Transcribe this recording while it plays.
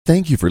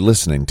Thank you for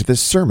listening to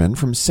this sermon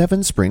from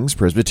Seven Springs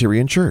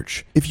Presbyterian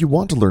Church. If you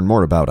want to learn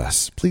more about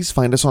us, please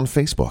find us on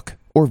Facebook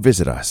or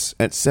visit us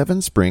at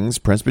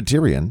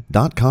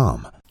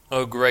sevenspringspresbyterian.com.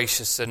 O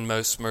gracious and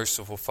most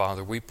merciful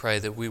Father, we pray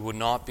that we would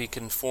not be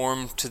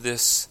conformed to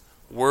this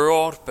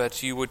world,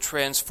 but you would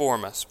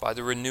transform us by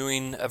the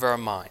renewing of our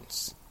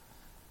minds.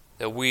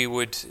 That we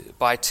would,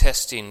 by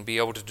testing, be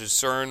able to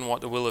discern what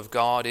the will of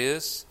God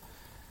is,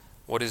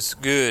 what is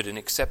good and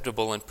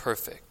acceptable and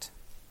perfect.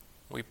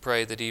 We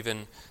pray that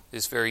even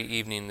this very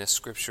evening, this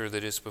scripture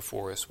that is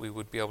before us, we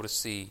would be able to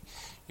see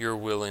your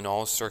will in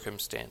all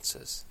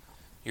circumstances,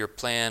 your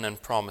plan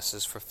and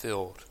promises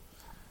fulfilled.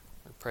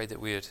 We pray that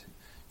we would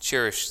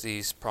cherish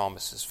these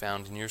promises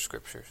found in your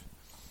scriptures.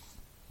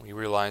 We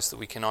realize that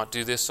we cannot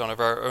do this on of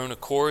our own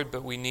accord,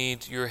 but we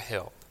need your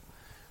help.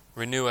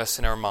 Renew us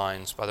in our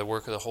minds by the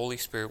work of the Holy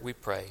Spirit, we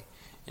pray.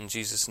 In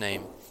Jesus'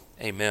 name,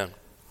 amen.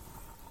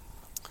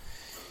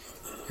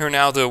 Hear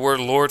now the word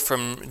of the Lord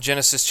from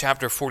Genesis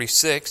chapter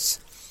 46.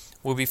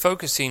 We'll be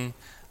focusing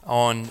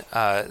on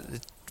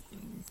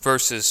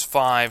verses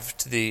 5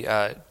 to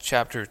the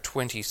chapter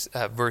 20,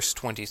 verse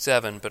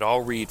 27, but I'll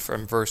read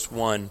from verse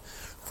 1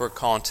 for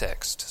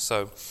context.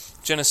 So,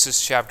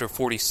 Genesis chapter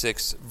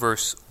 46,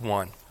 verse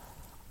 1.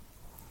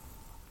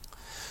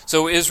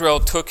 So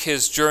Israel took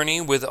his journey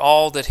with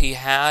all that he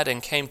had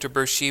and came to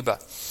Beersheba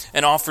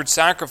and offered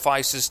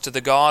sacrifices to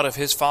the God of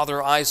his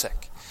father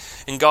Isaac.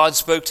 And God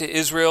spoke to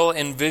Israel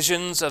in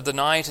visions of the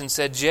night and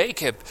said,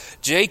 "Jacob,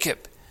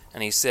 Jacob."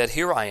 And he said,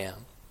 "Here I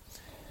am."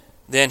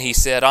 Then he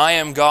said, "I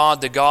am God,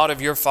 the God of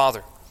your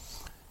father.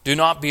 Do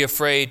not be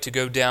afraid to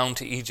go down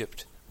to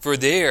Egypt, for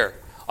there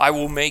I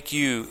will make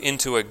you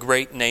into a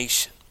great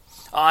nation.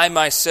 I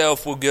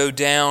myself will go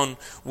down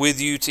with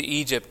you to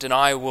Egypt, and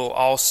I will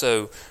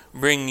also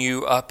bring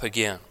you up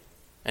again.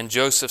 And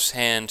Joseph's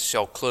hand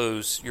shall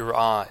close your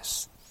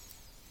eyes."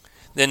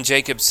 Then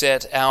Jacob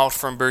set out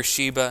from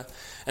Beersheba,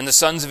 and the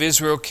sons of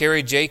Israel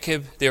carried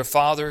Jacob, their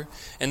father,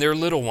 and their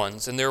little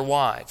ones and their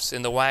wives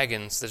in the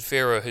wagons that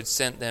Pharaoh had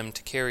sent them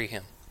to carry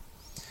him.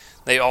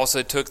 They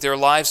also took their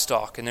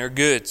livestock and their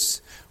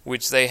goods,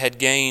 which they had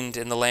gained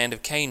in the land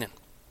of Canaan,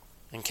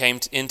 and came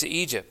into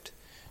Egypt,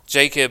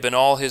 Jacob and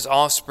all his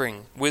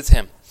offspring with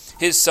him,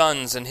 his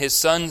sons and his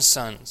sons'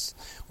 sons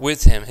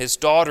with him, his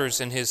daughters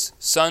and his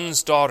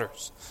sons'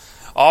 daughters.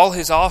 All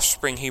his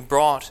offspring he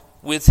brought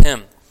with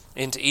him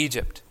into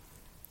Egypt.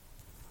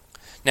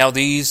 Now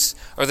these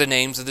are the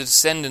names of the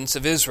descendants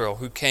of Israel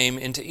who came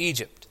into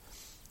Egypt: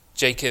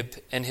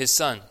 Jacob and his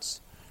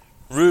sons.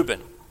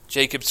 Reuben,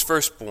 Jacob's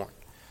firstborn.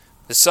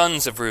 The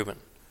sons of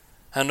Reuben: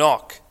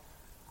 Hanok,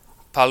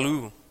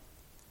 Palu,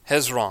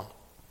 Hezron,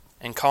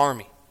 and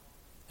Carmi.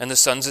 And the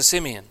sons of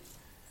Simeon: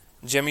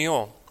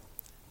 Jemuel,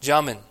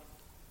 Jamin,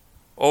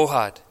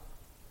 Ohad,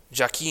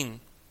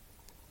 Jachin,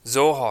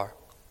 Zohar,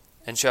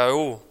 and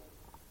Shaul,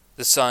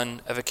 the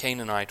son of a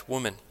Canaanite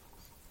woman.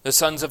 The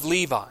sons of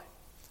Levi: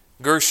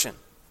 Gershon,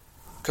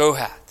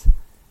 Kohath,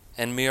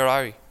 and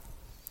Merari.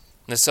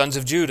 And the sons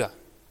of Judah: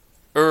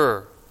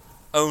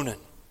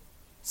 Onan,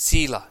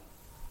 Selah,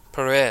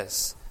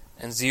 Perez,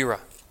 and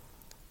Zerah.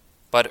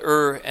 But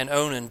and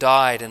Onan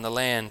died in the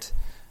land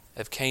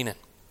of Canaan.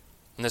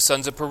 And the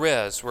sons of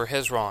Perez were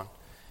Hezron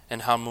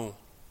and Hamul.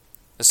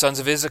 The sons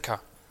of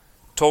Issachar: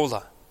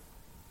 Tola,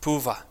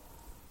 Puvah,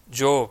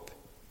 Job,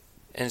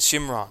 and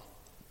Shimron.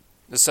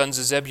 The sons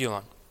of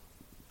Zebulun: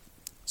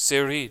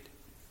 Sered,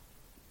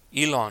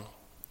 Elon,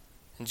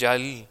 and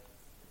Jalil.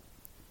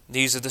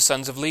 These are the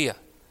sons of Leah,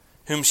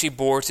 whom she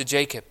bore to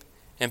Jacob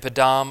in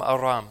Padam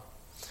Aram,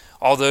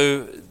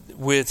 although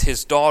with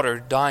his daughter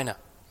Dinah,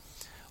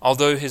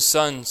 although his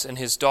sons and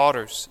his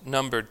daughters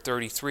numbered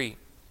 33.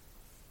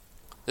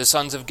 The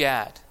sons of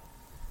Gad: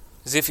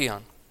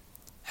 Ziphion,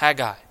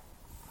 Haggai,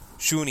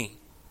 Shuni,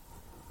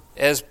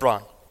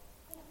 Ezbron,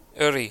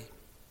 Uri,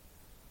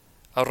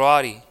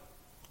 Aradi,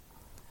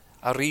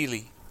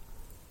 Areli.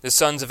 The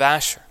sons of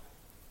Asher: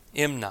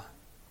 Imnah,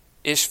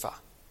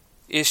 Ishva,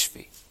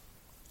 Ishvi,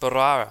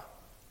 Barara,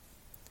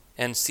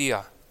 and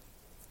Sia,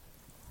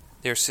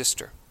 their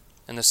sister.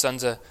 And the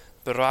sons of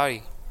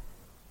Berari: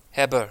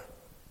 Heber,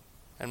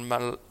 and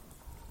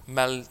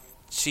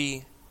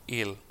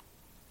Malchiel.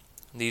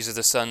 These are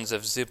the sons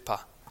of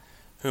Zippah,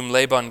 whom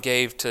Laban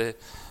gave to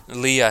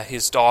Leah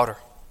his daughter,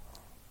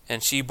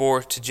 and she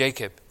bore to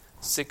Jacob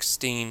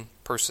 16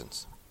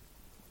 persons.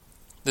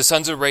 The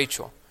sons of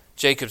Rachel,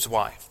 Jacob's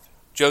wife: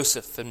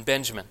 Joseph and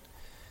Benjamin.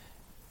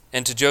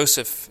 And to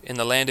Joseph in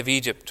the land of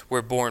Egypt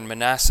were born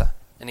Manasseh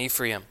and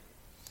Ephraim,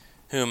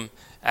 whom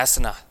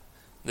Asenath,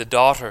 the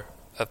daughter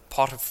of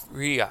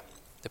Potipharah,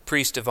 the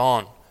priest of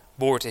On,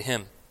 bore to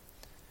him.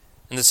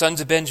 And the sons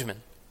of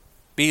Benjamin: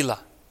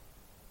 Bela,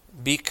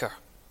 Becher,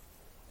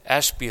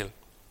 Ashbel,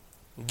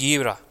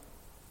 Gera,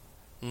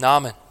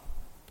 Naaman,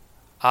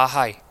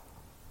 Ahai,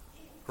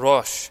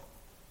 Rosh,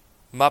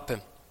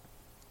 Muppim,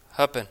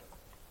 Huppim,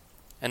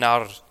 and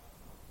Ard.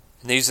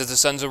 And these are the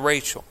sons of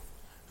Rachel,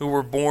 who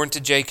were born to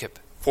Jacob,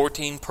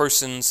 14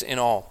 persons in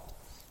all.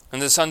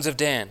 And the sons of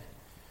Dan: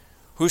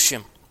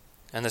 Hushim,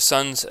 and the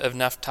sons of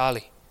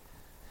Naphtali,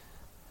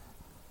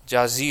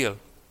 Jazeel,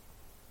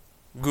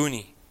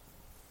 Guni,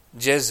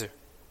 Jezer,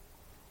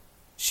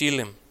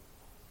 Shilem.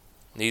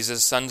 These are the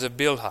sons of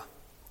Bilhah,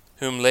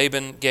 whom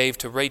Laban gave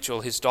to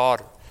Rachel his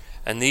daughter,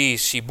 and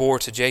these she bore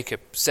to Jacob,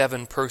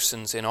 7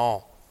 persons in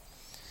all.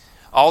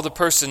 All the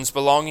persons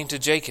belonging to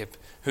Jacob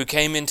who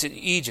came into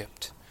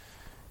Egypt,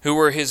 who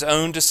were his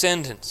own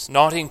descendants,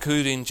 not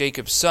including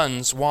Jacob's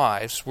sons'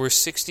 wives, were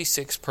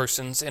 66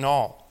 persons in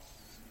all.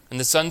 And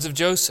the sons of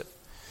Joseph,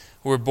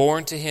 who were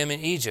born to him in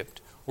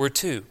Egypt, were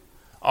 2.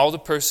 All the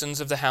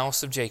persons of the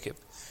house of Jacob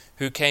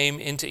who came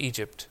into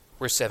Egypt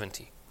were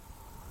 70.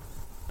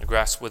 The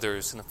grass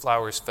withers and the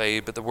flowers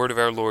fade, but the word of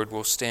our Lord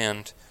will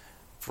stand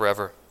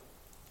forever.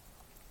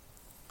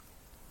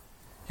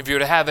 If you were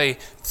to have a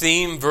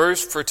theme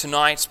verse for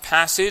tonight's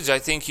passage, I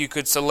think you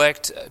could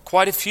select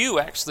quite a few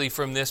actually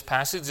from this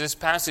passage. This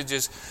passage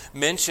is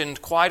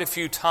mentioned quite a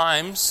few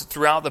times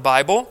throughout the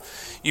Bible.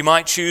 You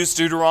might choose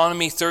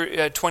Deuteronomy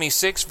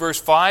 26 verse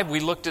 5. We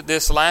looked at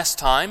this last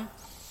time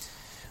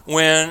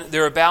when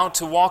they're about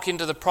to walk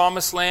into the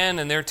promised land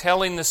and they're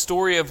telling the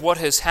story of what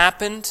has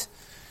happened.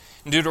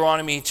 In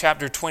Deuteronomy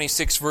chapter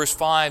 26 verse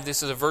 5,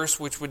 this is a verse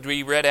which would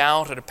be read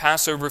out at a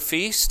Passover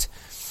feast.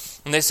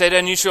 And they said,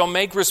 "And you shall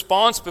make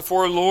response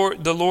before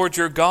the Lord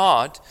your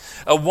God.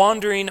 A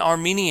wandering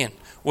Armenian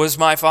was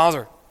my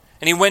father.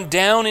 And he went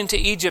down into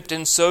Egypt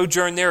and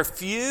sojourned there,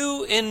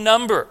 few in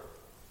number.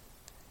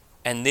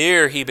 And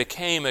there he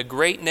became a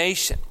great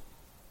nation,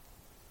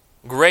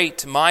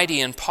 great, mighty,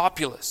 and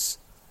populous."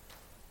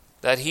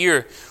 That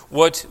here,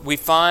 what we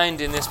find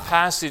in this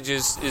passage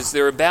is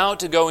they're about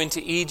to go into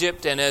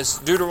Egypt. And as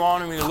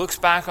Deuteronomy looks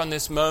back on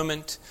this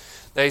moment,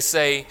 they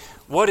say,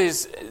 what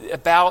is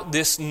about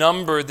this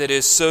number that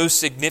is so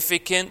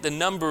significant? The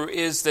number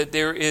is that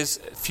there is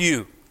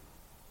few,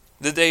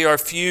 that they are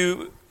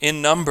few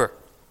in number.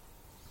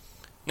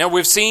 Now,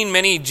 we've seen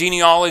many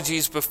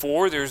genealogies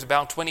before. There's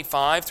about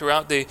 25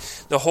 throughout the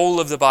whole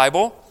of the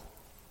Bible.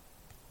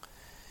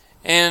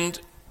 And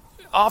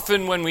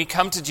often when we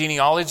come to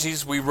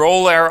genealogies, we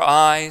roll our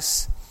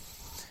eyes.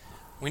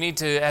 We need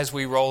to, as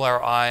we roll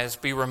our eyes,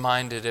 be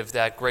reminded of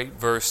that great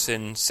verse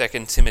in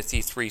 2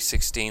 Timothy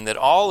 3:16, that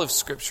all of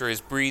Scripture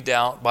is breathed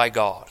out by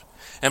God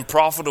and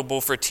profitable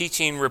for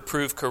teaching,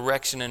 reproof,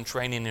 correction, and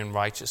training in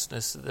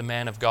righteousness, that the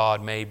man of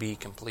God may be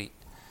complete.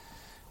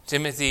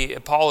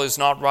 Paul is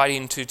not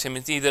writing to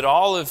Timothy that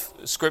all of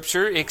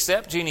Scripture,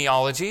 except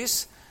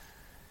genealogies,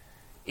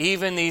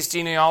 even these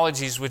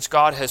genealogies which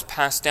God has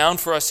passed down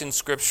for us in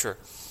Scripture,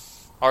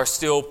 are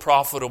still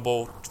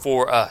profitable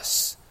for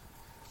us.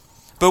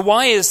 But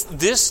why is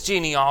this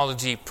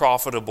genealogy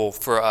profitable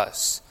for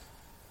us?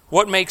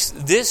 What makes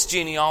this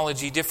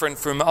genealogy different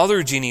from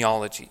other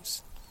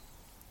genealogies?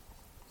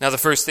 Now, the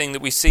first thing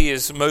that we see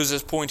is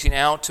Moses pointing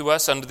out to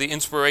us under the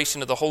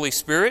inspiration of the Holy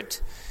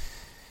Spirit.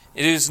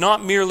 It is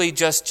not merely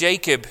just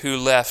Jacob who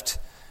left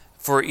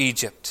for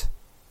Egypt,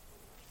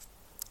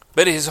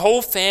 but his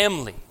whole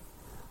family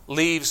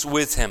leaves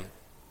with him.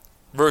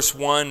 Verse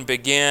 1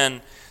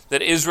 began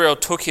that Israel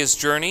took his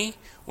journey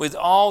with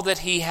all that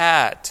he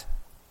had.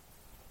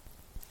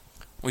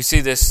 We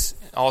see this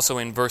also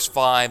in verse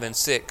 5 and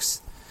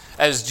 6.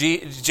 As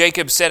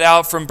Jacob set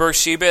out from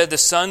Beersheba, the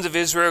sons of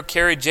Israel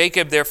carried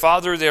Jacob, their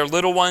father, their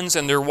little ones,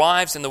 and their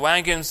wives in the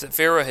wagons that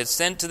Pharaoh had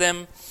sent to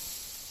them.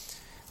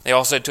 They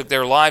also took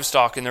their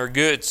livestock and their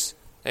goods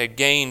they had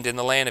gained in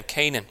the land of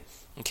Canaan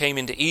and came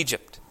into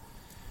Egypt.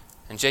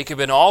 And Jacob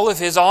and all of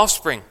his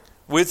offspring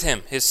with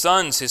him, his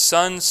sons'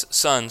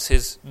 sons,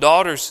 his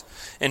daughters,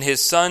 and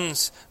his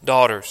sons'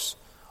 daughters.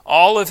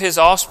 All of his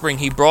offspring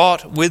he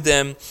brought with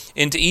them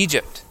into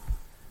Egypt.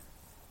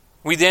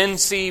 We then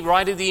see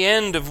right at the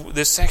end of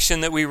this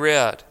section that we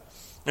read,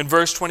 in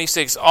verse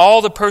 26,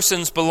 all the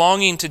persons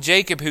belonging to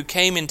Jacob who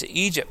came into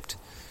Egypt,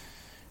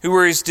 who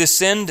were his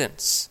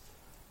descendants.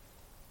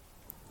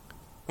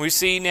 We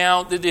see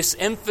now that this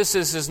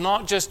emphasis is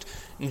not just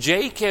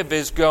Jacob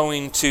is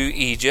going to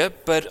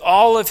Egypt, but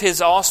all of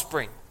his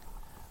offspring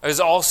is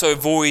also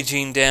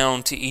voyaging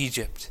down to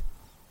Egypt.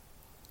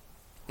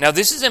 Now,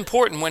 this is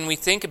important when we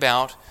think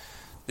about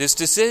this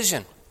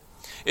decision.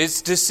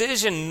 It's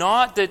decision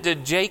not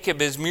that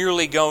Jacob is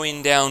merely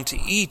going down to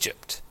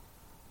Egypt,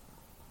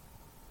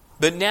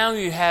 but now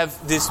you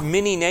have this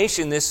mini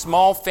nation, this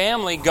small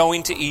family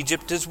going to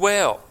Egypt as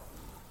well.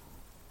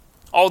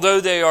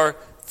 Although they are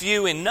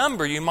few in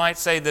number, you might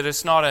say that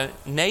it's not a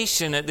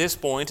nation at this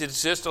point,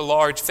 it's just a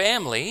large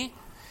family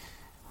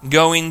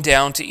going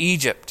down to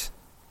Egypt.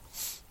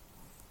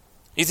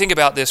 You think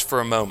about this for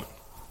a moment.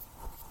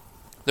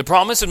 The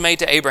promise was made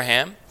to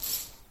Abraham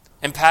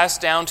and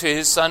passed down to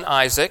his son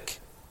Isaac,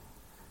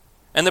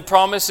 and the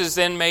promise is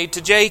then made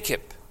to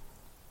Jacob.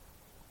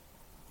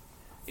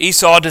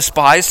 Esau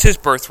despised his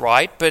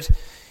birthright, but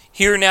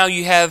here now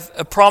you have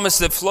a promise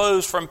that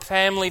flows from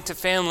family to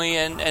family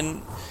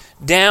and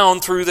down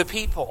through the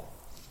people.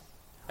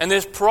 And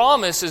this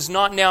promise is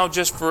not now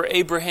just for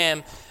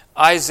Abraham,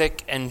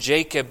 Isaac, and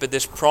Jacob, but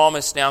this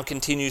promise now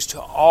continues to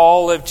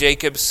all of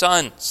Jacob's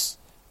sons.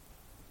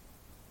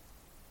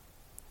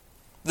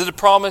 That the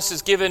promise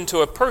is given to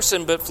a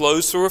person but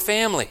flows through a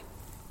family.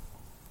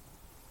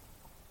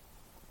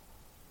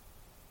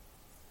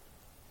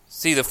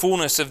 See the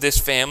fullness of this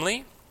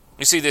family.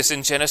 You see this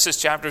in Genesis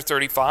chapter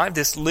 35,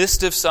 this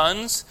list of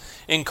sons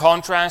in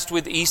contrast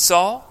with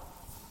Esau.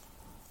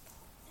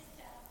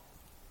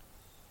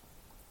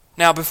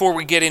 Now, before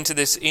we get into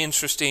this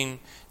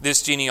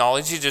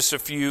genealogy, just a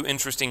few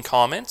interesting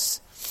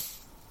comments.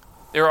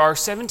 There are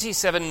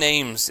 77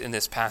 names in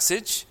this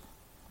passage.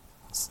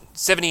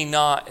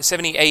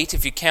 78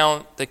 if you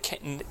count the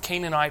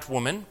Canaanite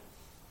woman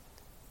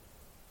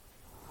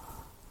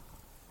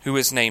who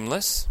is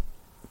nameless.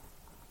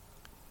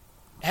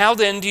 How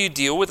then do you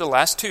deal with the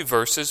last two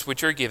verses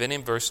which are given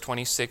in verse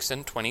 26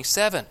 and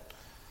 27?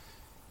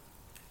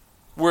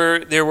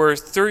 Where there were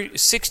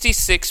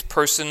 66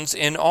 persons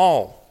in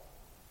all.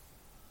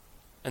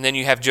 And then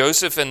you have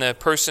Joseph and the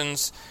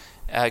persons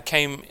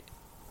came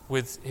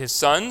with his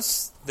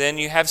sons. Then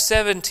you have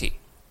 70.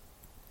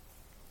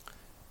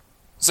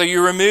 So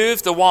you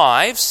remove the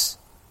wives,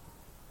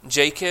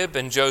 Jacob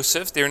and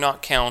Joseph. They're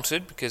not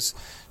counted because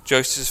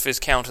Joseph is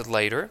counted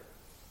later.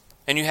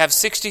 And you have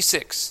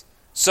 66.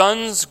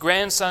 Sons,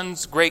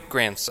 grandsons,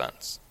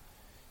 great-grandsons.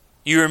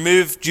 You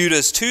remove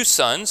Judah's 2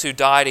 sons who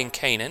died in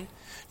Canaan,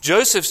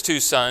 Joseph's 2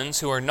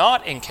 sons who are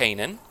not in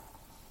Canaan.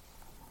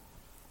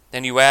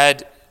 Then you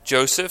add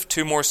Joseph,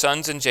 2 more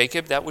sons, and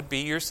Jacob. That would be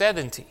your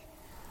 70.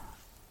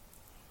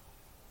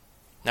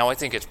 Now I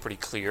think it's pretty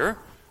clear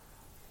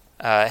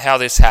how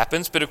this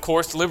happens, but of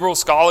course liberal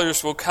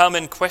scholars will come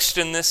and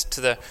question this to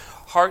the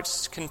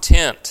heart's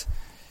content,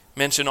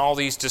 mention all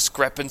these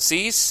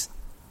discrepancies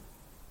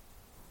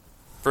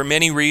for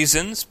many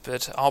reasons,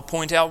 but I'll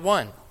point out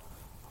one.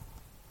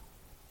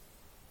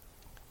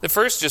 The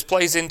first just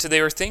plays into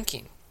their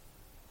thinking,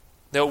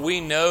 that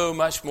we know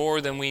much more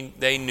than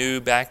they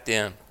knew back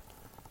then.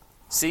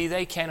 See,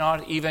 they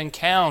cannot even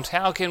count.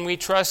 How can we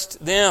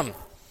trust them?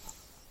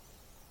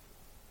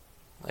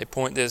 They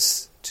point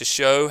this to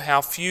show how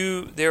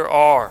few there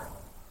are.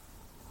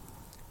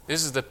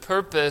 This is the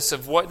purpose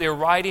of what they're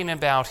writing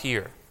about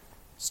here.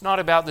 It's not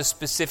about the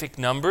specific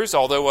numbers,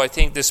 although I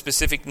think the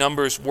specific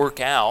numbers work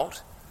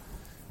out.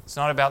 It's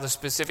not about the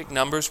specific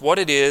numbers. What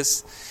it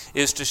is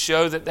to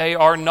show that they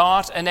are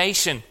not a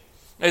nation.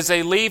 As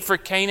they leave for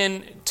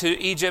Canaan to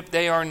Egypt,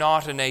 they are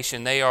not a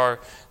nation. They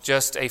are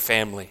just a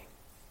family.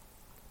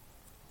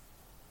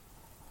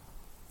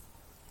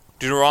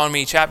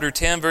 Deuteronomy chapter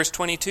 10, verse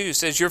 22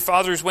 says, your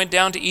fathers went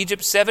down to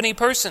Egypt 70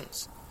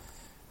 persons.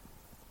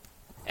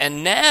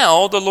 And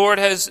now the Lord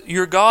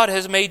your God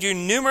has made you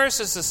numerous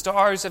as the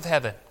stars of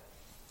heaven.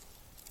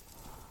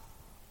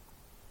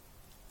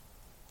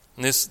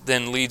 And this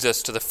then leads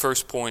us to the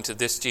first point of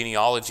this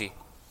genealogy.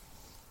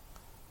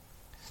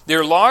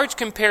 They're large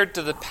compared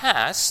to the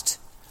past,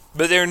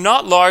 but they're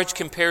not large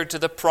compared to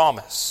the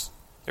promise.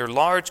 They're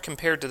large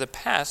compared to the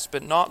past,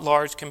 but not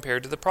large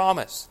compared to the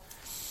promise.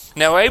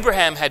 Now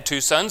Abraham had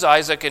 2 sons,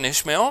 Isaac and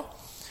Ishmael.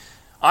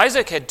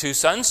 Isaac had 2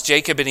 sons,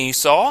 Jacob and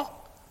Esau.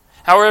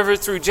 However,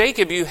 through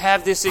Jacob you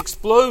have this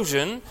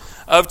explosion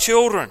of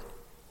children.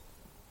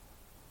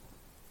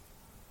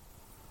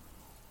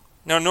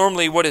 Now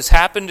normally what has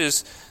happened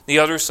is the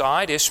other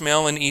side,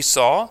 Ishmael and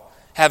Esau,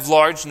 have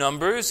large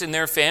numbers in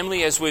their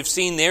family, as we've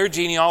seen their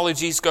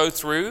genealogies go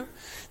through.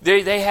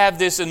 They have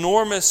this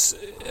enormous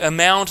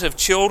amount of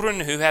children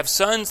who have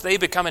sons. They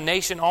become a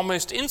nation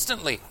almost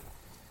instantly.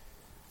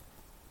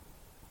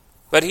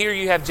 But here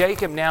you have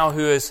Jacob now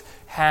who has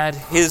had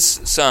his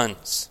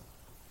sons.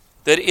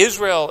 That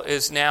Israel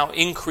is now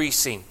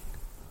increasing.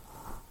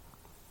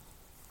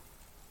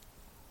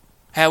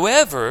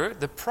 However,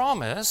 the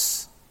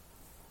promise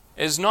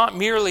is not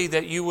merely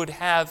that you would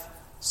have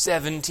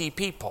 70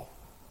 people.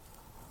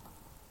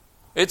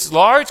 It's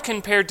large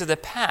compared to the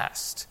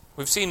past.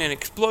 We've seen an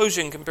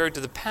explosion compared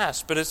to the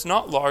past, but it's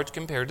not large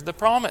compared to the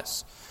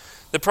promise.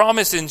 The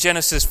promise in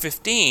Genesis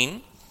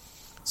 15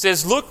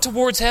 says, look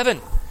towards heaven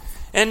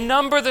and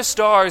number the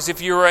stars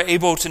if you are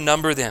able to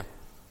number them.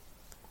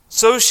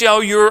 So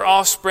shall your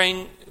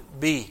offspring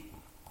be.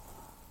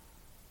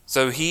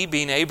 So he,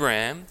 being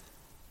Abraham,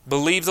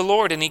 believed the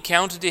Lord, and he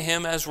counted to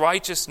him as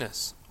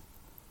righteousness.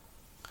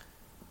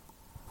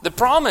 The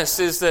promise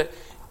is that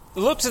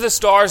look to the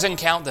stars and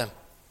count them.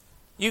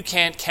 You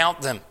can't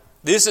count them.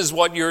 This is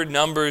what your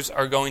numbers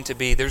are going to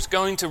be. There's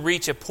going to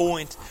reach a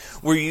point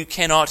where you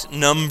cannot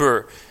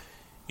number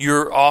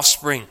your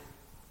offspring.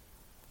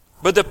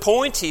 But the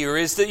point here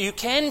is that you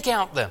can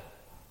count them.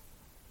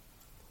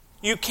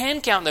 You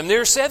can count them.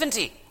 There are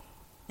 70.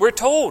 We're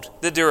told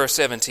that there are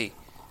 70.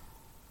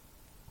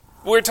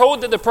 We're told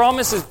that the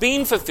promise is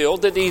being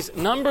fulfilled, that these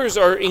numbers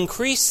are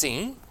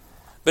increasing,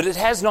 but it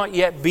has not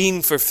yet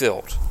been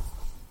fulfilled.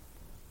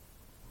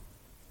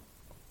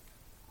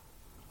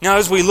 Now,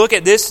 as we look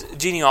at this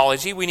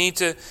genealogy, we need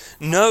to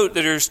note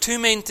that there's 2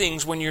 main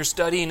things when you're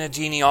studying a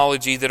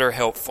genealogy that are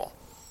helpful.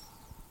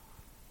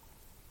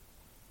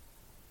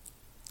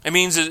 It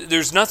means that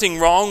there's nothing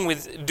wrong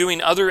with doing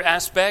other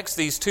aspects.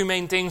 These 2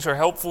 main things are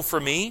helpful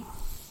for me.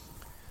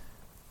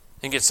 I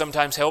think it's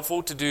sometimes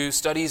helpful to do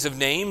studies of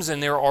names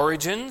and their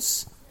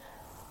origins.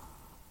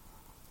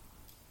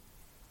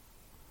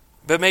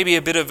 But maybe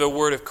a bit of a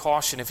word of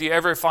caution. If you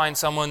ever find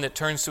someone that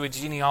turns to a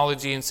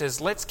genealogy and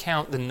says, let's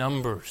count the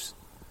numbers,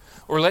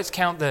 or let's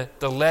count the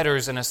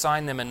letters and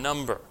assign them a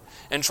number,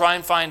 and try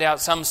and find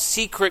out some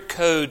secret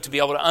code to be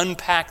able to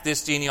unpack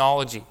this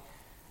genealogy.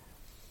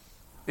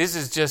 This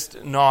is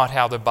just not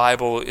how the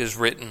Bible is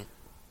written.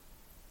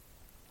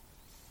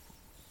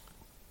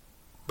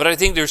 But I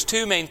think there's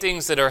two main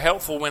things that are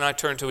helpful when I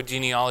turn to a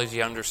genealogy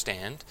to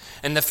understand.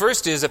 And the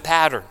first is a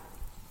pattern.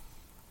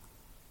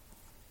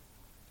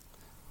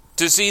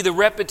 To see the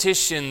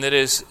repetition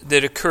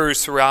that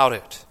occurs throughout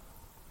it.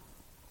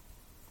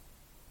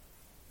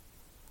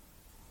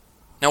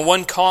 Now,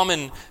 one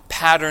common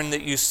pattern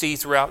that you see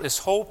throughout this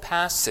whole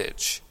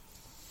passage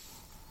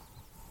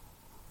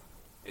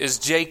is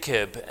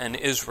Jacob and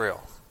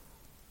Israel.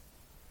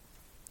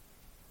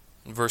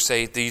 In verse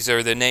 8, these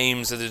are the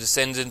names of the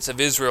descendants of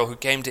Israel who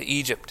came to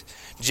Egypt.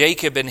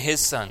 Jacob and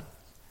his son.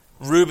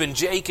 Reuben,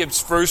 Jacob's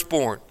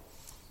firstborn.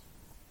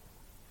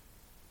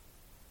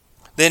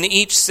 Then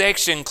each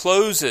section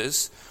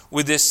closes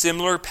with this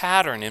similar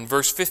pattern in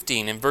verse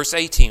 15, in verse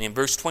 18, in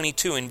verse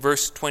 22, in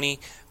verse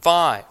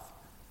 25.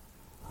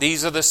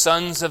 These are the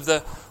sons of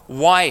the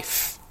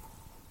wife.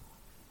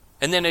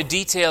 And then a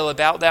detail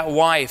about that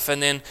wife.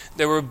 And then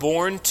they were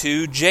born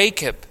to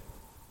Jacob.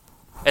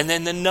 And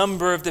then the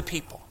number of the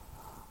people.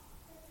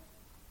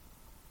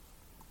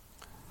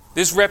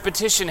 This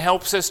repetition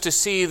helps us to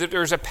see that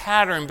there's a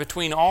pattern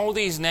between all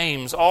these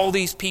names, all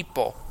these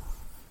people.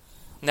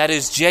 And that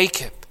is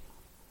Jacob.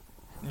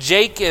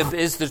 Jacob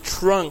is the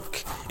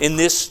trunk in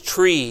this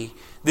tree,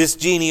 this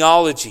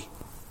genealogy.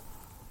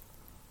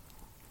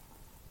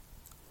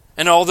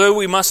 And although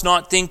we must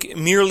not think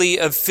merely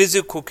of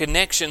physical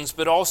connections,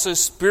 but also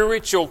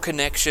spiritual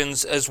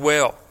connections as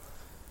well.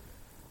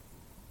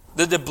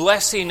 That the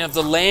blessing of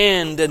the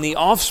land and the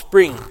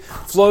offspring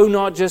flow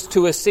not just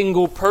to a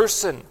single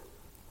person,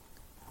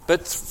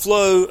 but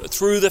flow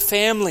through the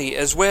family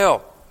as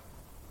well.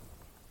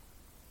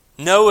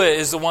 Noah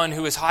is the one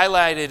who is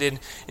highlighted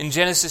in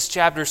Genesis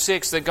chapter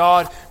 6, that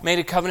God made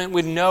a covenant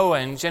with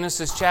Noah in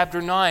Genesis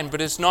chapter 9.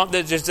 But it's not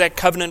that just that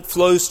covenant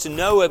flows to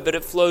Noah, but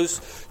it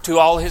flows to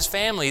all his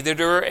family.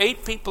 There are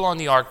 8 people on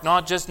the ark,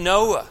 not just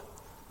Noah.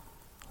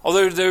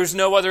 Although there's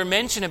no other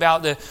mention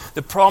about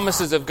the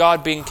promises of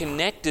God being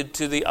connected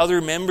to the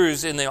other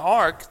members in the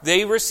ark,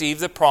 they receive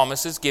the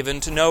promises given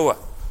to Noah.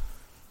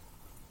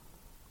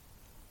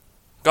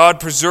 God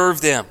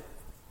preserved them.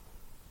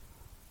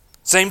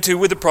 Same too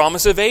with the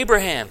promise of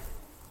Abraham.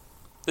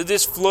 That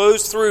this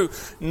flows through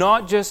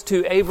not just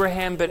to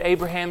Abraham, but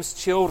Abraham's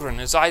children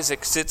as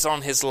Isaac sits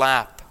on his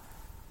lap.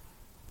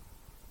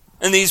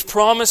 And these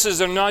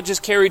promises are not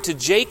just carried to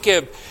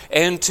Jacob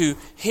and to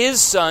his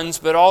sons,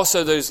 but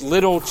also those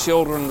little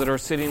children that are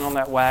sitting on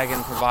that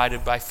wagon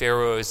provided by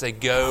Pharaoh as they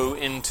go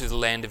into the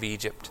land of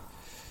Egypt.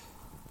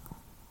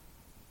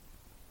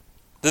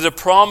 That the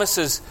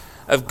promises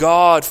of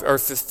God are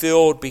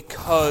fulfilled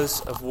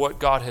because of what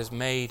God has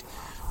made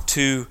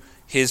to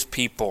his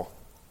people.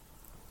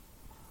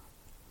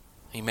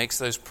 He makes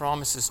those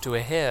promises to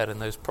a head,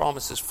 and those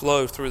promises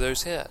flow through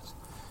those heads.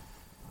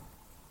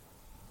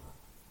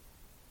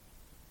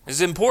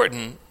 It's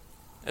important,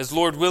 as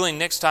Lord willing,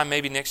 next time,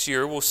 maybe next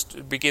year, we'll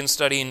begin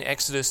studying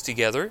Exodus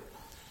together.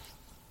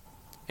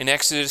 In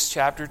Exodus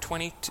chapter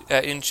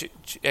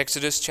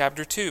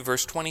 2,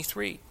 verse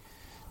 23.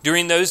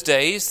 During those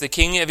days, the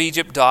king of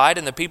Egypt died,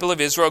 and the people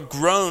of Israel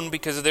groaned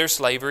because of their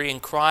slavery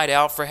and cried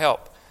out for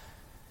help.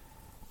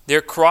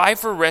 Their cry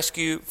for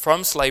rescue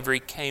from slavery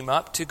came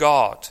up to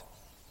God.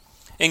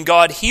 And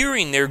God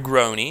hearing their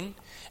groaning,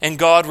 and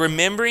God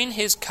remembering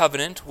his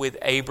covenant with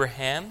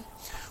Abraham,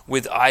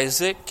 with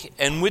Isaac,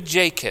 and with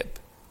Jacob,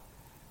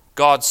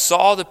 God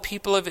saw the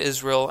people of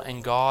Israel,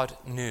 and God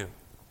knew.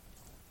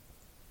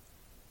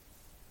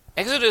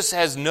 Exodus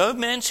has no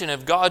mention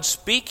of God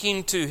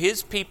speaking to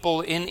his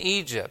people in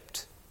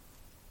Egypt.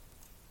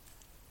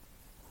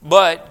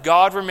 But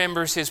God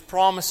remembers his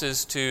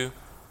promises to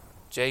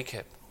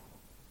Jacob,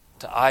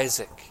 to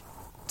Isaac,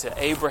 to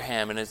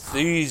Abraham, and as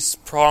these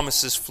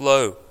promises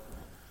flow.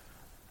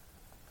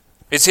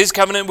 It's his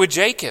covenant with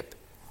Jacob.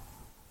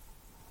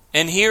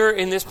 And here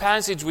in this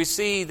passage we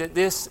see that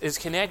this is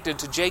connected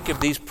to Jacob.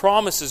 These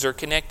promises are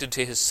connected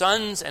to his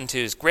sons and to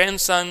his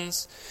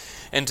grandsons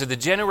and to the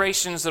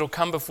generations that will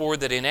come before,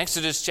 that in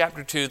Exodus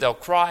chapter 2 they'll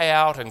cry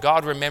out and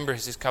God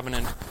remembers his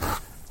covenant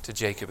to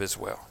Jacob as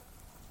well.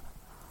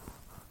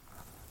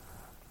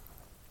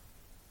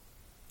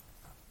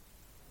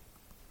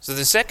 So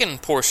the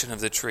second portion of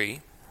the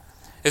tree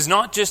is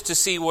not just to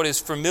see what is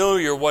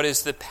familiar, what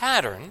is the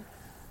pattern,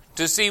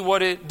 to see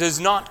what it does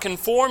not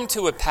conform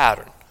to a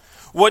pattern.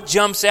 What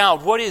jumps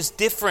out, what is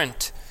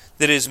different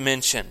that is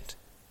mentioned.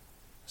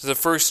 So the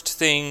first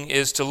thing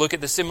is to look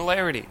at the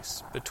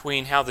similarities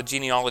between how the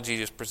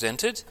genealogy is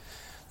presented.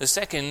 The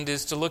second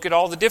is to look at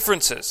all the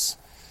differences.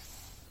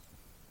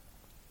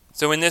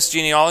 So in this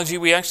genealogy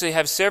we actually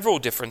have several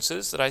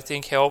differences that I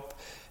think help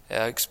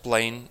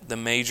explain the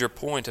major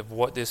point of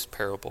what this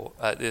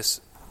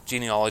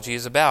genealogy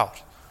is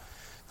about.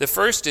 The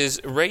first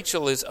is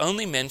Rachel is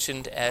only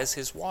mentioned as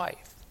his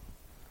wife.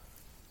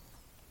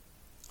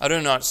 I do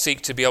not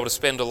seek to be able to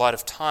spend a lot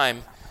of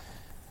time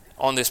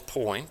on this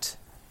point,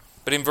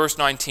 but in verse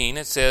 19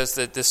 it says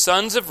that the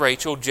sons of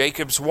Rachel,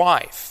 Jacob's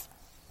wife,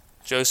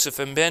 Joseph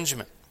and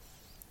Benjamin.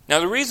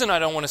 Now the reason I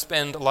don't want to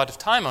spend a lot of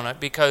time on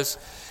it, because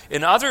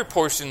in other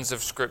portions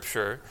of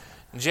Scripture,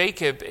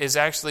 Jacob is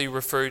actually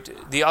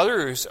the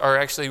others are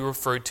actually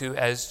referred to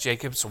as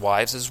Jacob's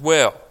wives as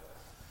well.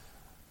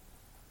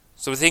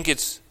 So I think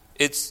it's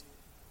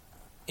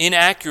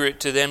inaccurate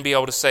to then be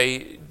able to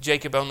say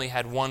Jacob only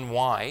had one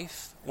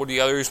wife, or the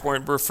others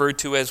weren't referred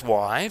to as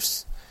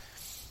wives.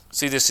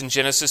 See this in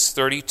Genesis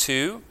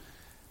 32.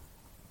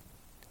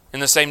 In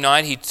the same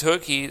night he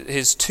took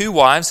his 2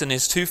 wives and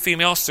his 2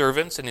 female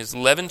servants and his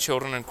 11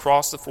 children and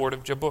crossed the ford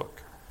of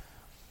Jabbok.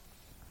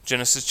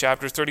 Genesis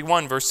chapter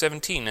 31, verse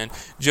 17. And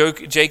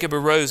Jacob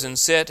arose and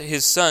set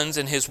his sons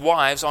and his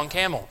wives on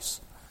camels.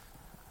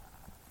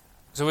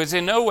 So it's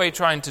in no way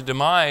trying to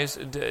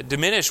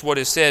diminish what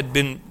has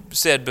been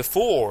said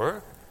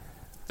before,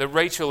 that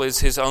Rachel is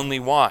his only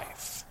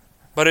wife.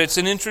 But it's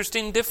an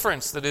interesting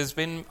difference that has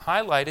been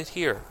highlighted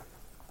here.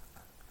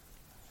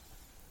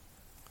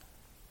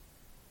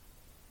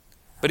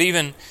 But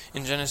even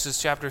in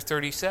Genesis chapter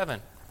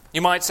 37,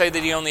 you might say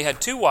that he only had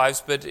 2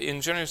 wives, but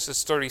in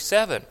Genesis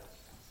 37,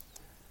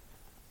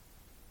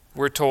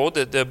 we're told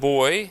that the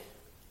boy,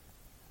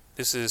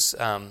 this is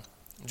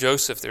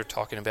Joseph they're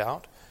talking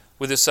about,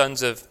 with the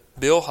sons of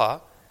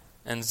Bilhah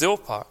and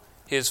Zilpah,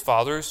 his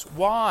father's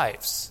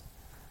wives.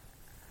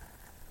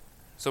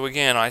 So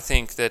again, I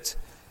think that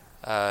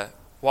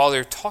while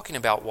they're talking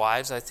about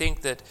wives, I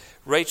think that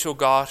Rachel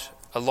got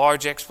a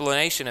large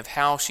explanation of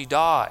how she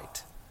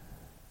died.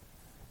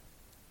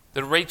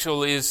 That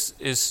Rachel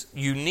is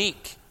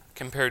unique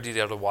compared to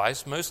the other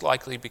wives, most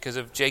likely because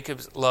of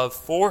Jacob's love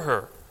for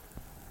her.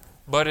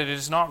 But it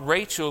is not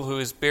Rachel who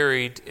is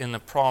buried in the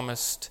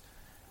promised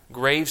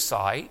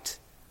gravesite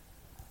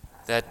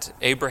that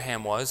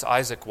Abraham was,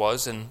 Isaac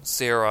was, and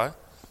Sarah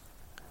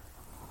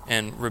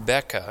and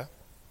Rebekah.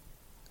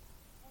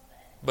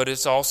 But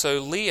it's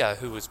also Leah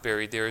who was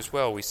buried there as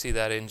well. We see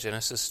that in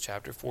Genesis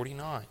chapter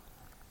 49.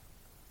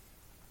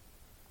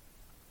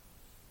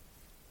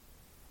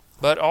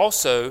 But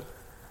also,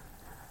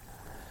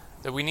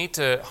 that we need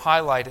to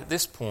highlight at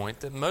this point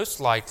that most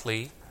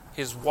likely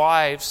his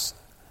wives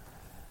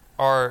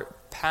are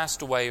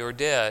passed away or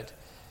dead,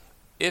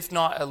 if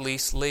not at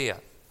least Leah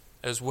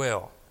as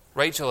well.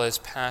 Rachel has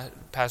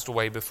passed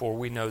away before,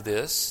 we know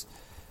this.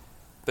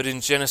 But in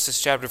Genesis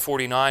chapter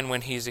 49,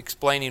 when he's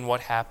explaining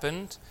what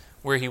happened,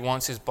 where he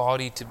wants his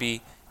body to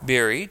be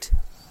buried,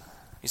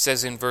 he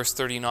says in verse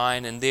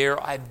 39, "And there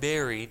I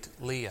buried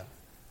Leah."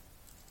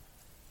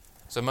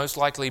 So most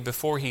likely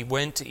before he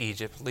went to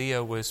Egypt,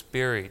 Leah was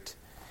buried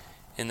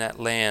in that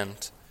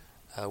land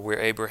where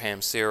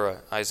Abraham,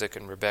 Sarah, Isaac,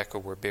 and Rebekah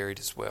were buried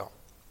as well.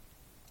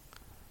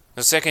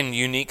 The second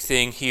unique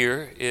thing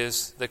here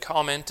is the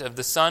comment of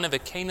the son of a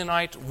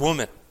Canaanite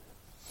woman.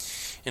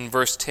 In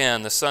verse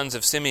 10, the sons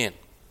of Simeon.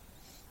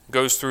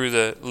 Goes through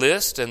the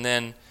list, and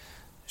then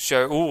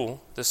Shaul,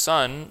 the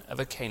son of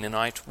a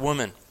Canaanite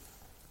woman.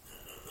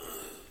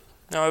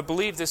 Now I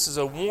believe this is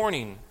a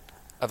warning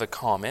of a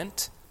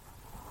comment.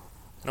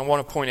 And I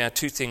want to point out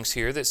 2 things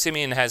here. That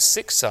Simeon has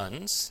 6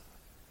 sons,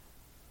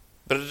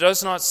 but it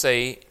does not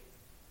say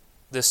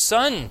the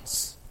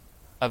sons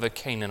of a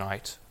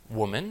Canaanite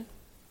woman.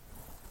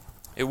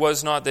 It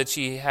was not that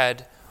she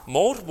had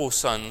multiple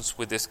sons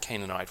with this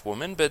Canaanite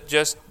woman, but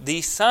just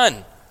the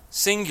son,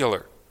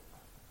 singular.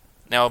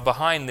 Now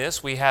behind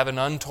this we have an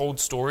untold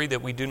story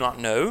that we do not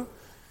know.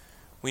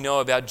 We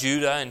know about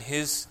Judah and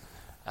his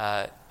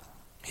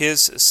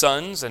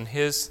sons and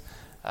his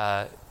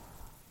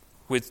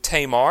with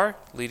Tamar,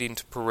 leading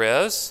to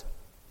Perez.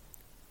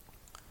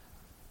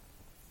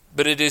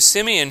 But it is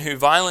Simeon who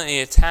violently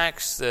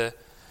attacks the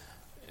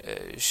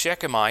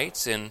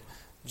Shechemites in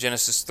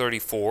Genesis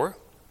 34,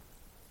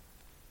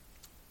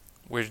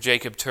 where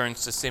Jacob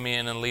turns to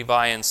Simeon and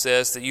Levi and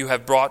says that you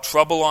have brought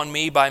trouble on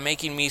me by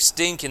making me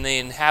stink in the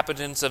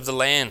inhabitants of the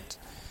land,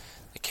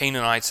 the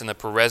Canaanites and the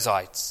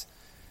Perizzites.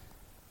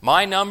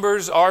 My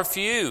numbers are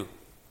few.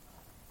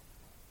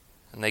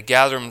 And they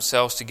gather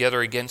themselves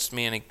together against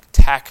me and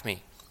attack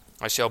me.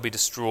 I shall be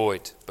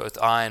destroyed,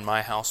 both I and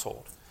my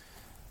household.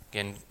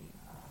 Again,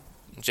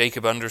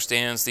 Jacob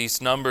understands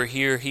these number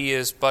here, he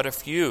is but a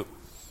few.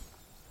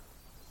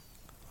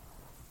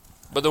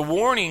 But the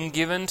warning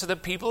given to the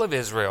people of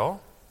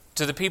Israel,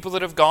 to the people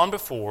that have gone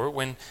before,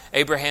 when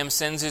Abraham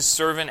sends his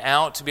servant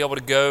out to be able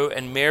to go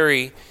and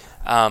marry,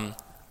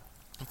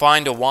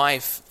 find a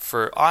wife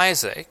for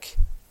Isaac,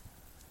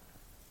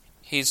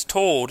 he's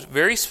told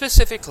very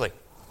specifically,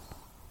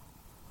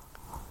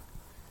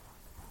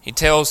 he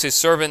tells his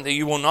servant that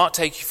you will not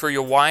take for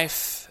your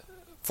wife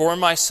for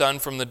my son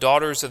from the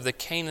daughters of the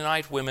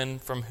Canaanite women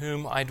from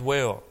whom I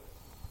dwell.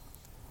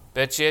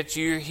 But yet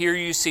here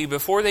you see,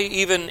 before they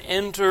even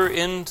enter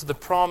into the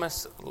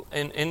promise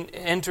and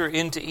enter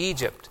into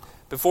Egypt,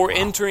 before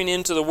entering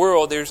into the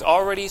world, there's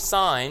already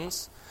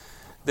signs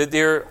that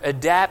they're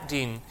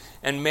adapting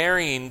and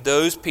marrying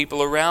those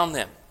people around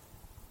them.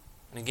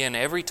 And again,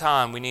 every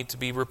time we need to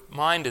be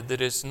reminded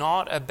that it's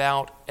not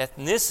about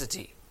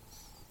ethnicity.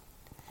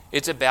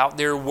 It's about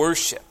their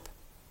worship.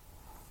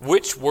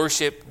 Which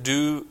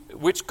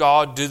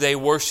God do they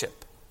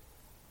worship?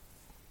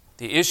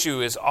 The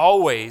issue is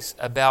always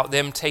about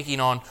them taking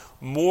on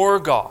more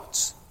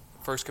gods.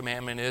 The first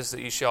commandment is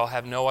that you shall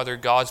have no other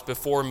gods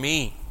before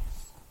me.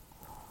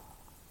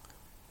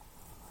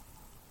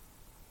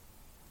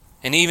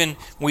 And even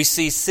we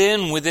see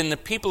sin within the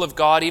people of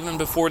God even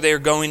before they are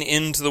going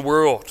into the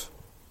world.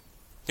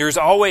 There's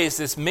always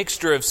this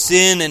mixture of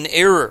sin and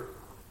error.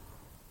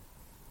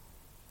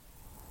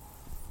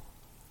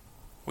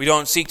 We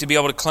don't seek to be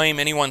able to claim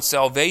anyone's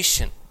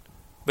salvation,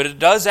 but it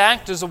does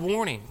act as a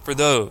warning for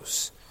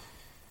those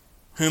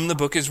whom the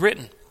book is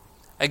written.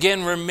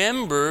 Again,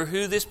 remember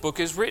who this book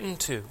is written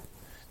to.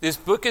 This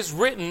book is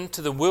written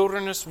to the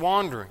wilderness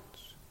wanderings,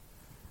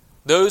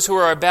 those who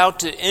are about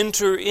to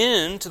enter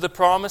into the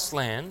promised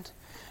land.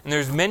 And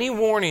there's many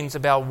warnings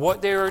about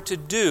what they are to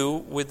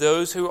do with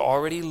those who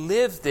already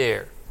live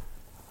there.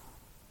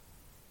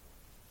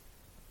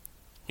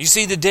 You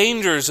see the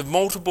dangers of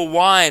multiple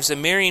wives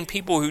and marrying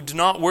people who do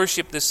not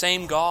worship the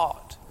same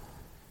God.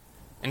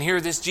 And here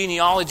this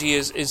genealogy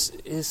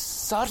is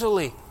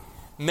subtly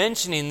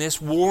mentioning this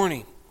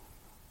warning.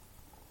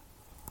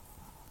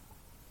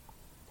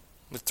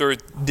 The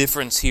third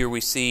difference here we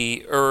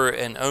see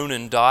and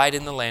Onan died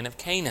in the land of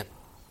Canaan.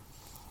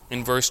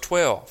 In verse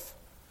 12.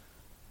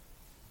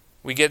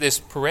 We get this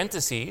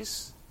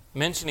parentheses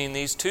mentioning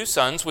these two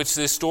sons, which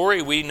this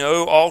story we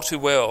know all too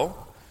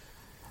well,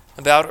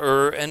 about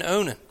and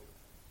Onan.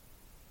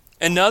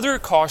 Another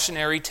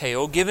cautionary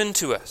tale given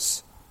to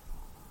us.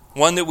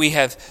 One that we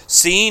have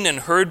seen and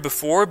heard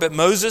before, but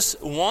Moses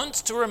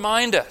wants to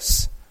remind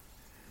us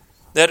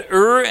that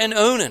and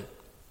Onan.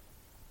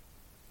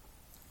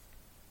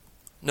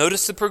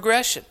 Notice the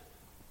progression.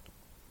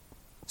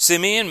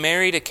 Simeon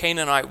married a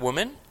Canaanite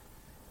woman.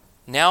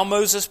 Now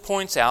Moses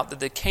points out that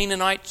the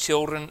Canaanite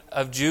children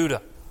of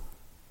Judah.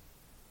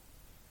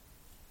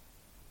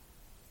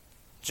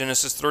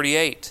 Genesis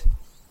 38.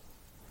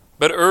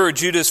 But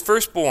Judah's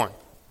firstborn,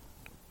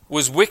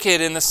 was wicked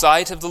in the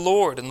sight of the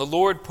Lord, and the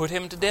Lord put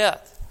him to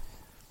death.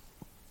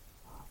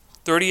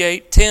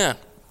 38:10.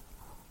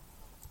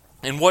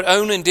 And what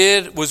Onan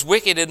did was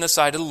wicked in the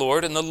sight of the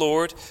Lord, and the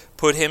Lord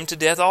put him to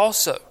death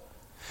also.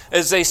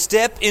 As they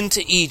step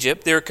into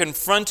Egypt, they're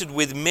confronted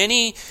with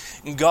many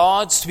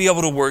gods to be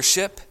able to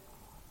worship,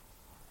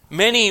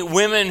 many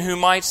women who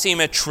might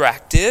seem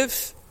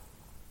attractive.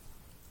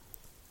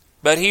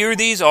 But here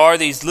these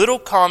little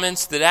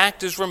comments that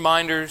act as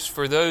reminders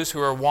for those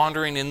who are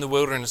wandering in the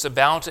wilderness,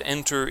 about to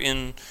enter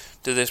into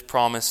this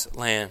promised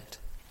land.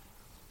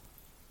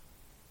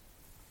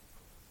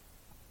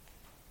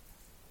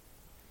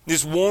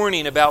 This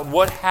warning about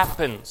what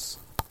happens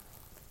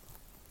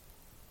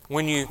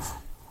when you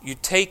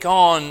take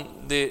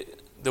on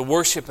the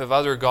worship of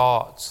other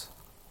gods.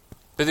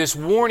 But this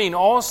warning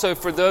also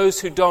for those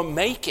who don't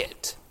make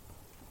it,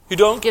 who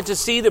don't get to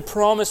see the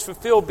promise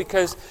fulfilled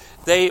because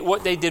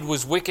what they did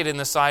was wicked in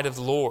the sight of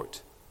the Lord.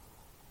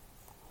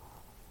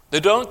 They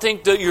don't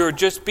think that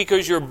just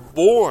because you're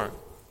born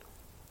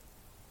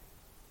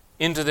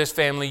into this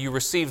family, you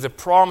receive the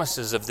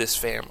promises of this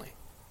family.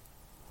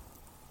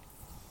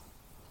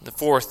 The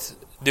fourth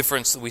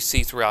difference that we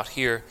see throughout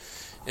here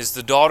is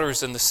the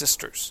daughters and the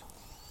sisters.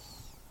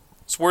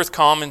 It's worth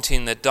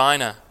commenting that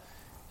Dinah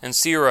and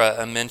Serah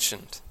are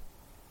mentioned.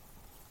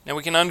 Now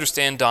we can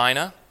understand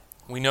Dinah.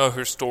 We know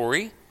her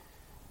story.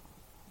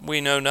 We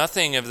know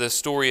nothing of the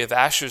story of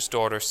Asher's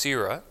daughter,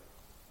 Serah.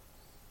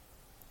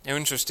 Now,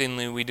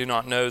 interestingly, we do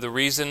not know the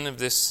reason of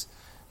this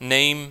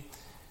name,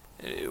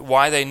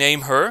 why they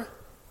name her.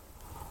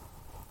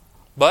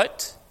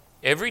 But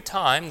every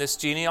time this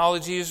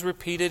genealogy is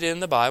repeated in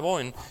the Bible,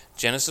 in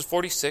Genesis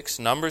 46,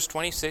 Numbers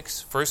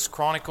 26, 1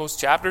 Chronicles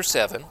chapter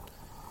 7,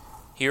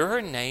 here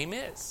her name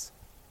is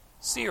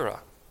Serah.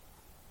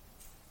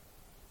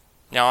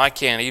 Now, I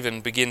can't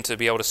even begin to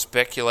be able to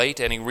speculate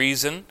any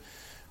reason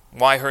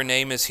why her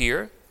name is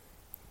here.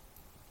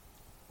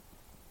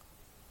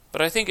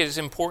 But I think it is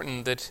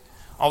important that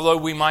although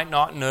we might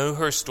not know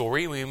her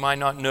story, we might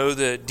not know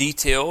the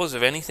details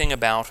of anything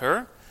about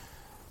her,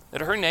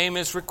 that her name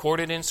is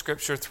recorded in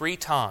Scripture 3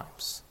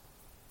 times.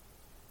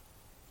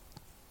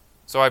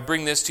 So I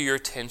bring this to your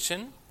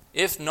attention,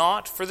 if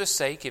not for the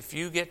sake, if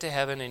you get to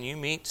heaven and you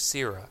meet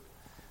Serah,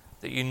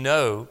 that you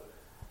know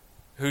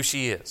who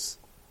she is.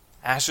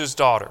 Asher's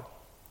daughter,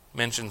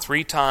 mentioned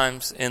 3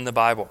 times in the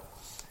Bible.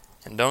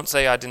 And don't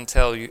say I didn't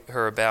tell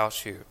her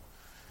about you.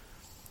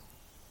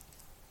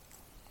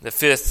 The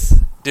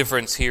fifth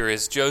difference here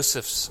is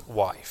Joseph's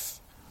wife.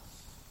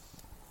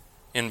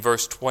 In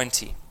verse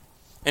 20.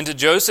 And to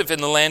Joseph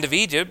in the land of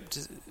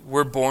Egypt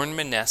were born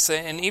Manasseh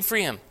and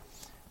Ephraim,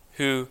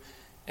 who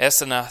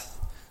Asenath,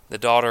 the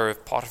daughter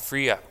of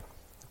Potipherah,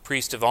 the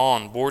priest of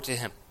On, bore to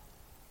him.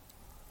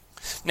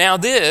 Now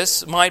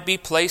this might be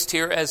placed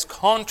here as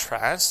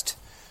contrast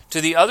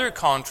to the other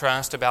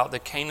contrast about the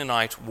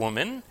Canaanite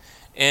woman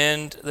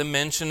and the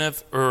mention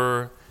of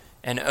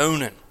and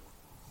Onan.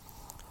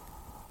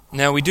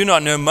 Now, we do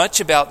not know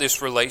much about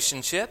this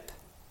relationship,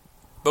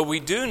 but we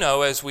do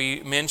know, as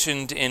we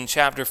mentioned in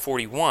chapter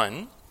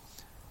 41,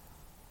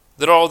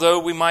 that although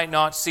we might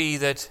not see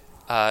that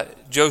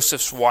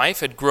Joseph's wife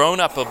had grown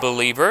up a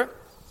believer,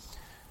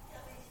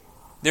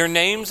 their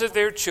names of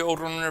their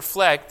children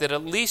reflect that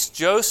at least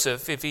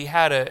Joseph, if he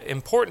had an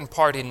important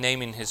part in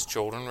naming his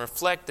children,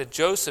 reflect that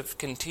Joseph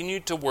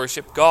continued to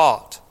worship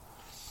God.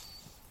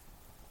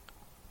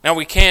 Now,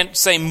 we can't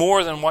say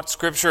more than what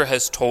Scripture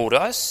has told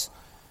us,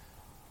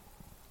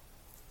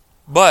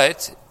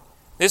 but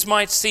this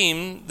might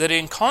seem that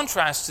in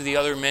contrast to the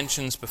other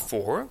mentions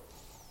before,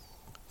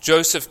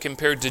 Joseph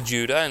compared to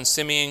Judah, and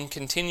Simeon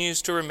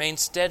continues to remain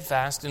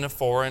steadfast in a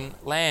foreign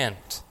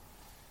land.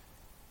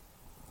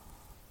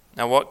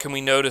 Now, what can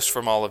we notice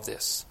from all of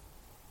this?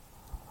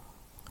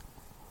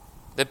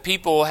 That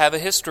people have a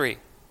history.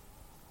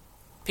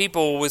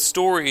 People with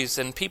stories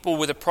and people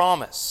with a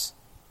promise.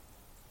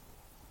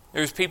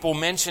 There's people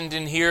mentioned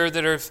in here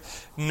that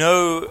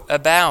know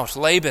about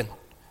Laban.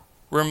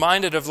 We're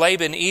reminded of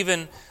Laban,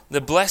 even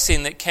the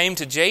blessing that came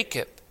to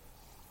Jacob.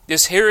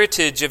 This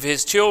heritage of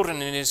his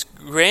children and his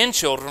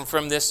grandchildren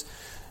from this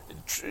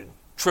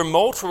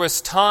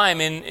tumultuous time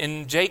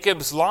in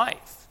Jacob's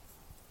life.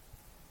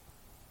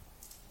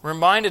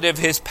 Reminded of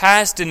his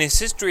past and his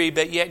history,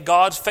 but yet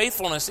God's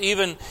faithfulness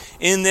even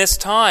in this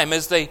time.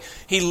 As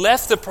he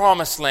left the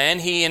promised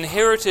land, he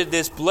inherited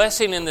this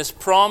blessing and this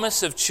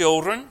promise of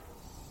children.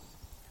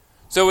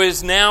 So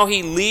as now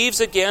he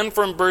leaves again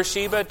from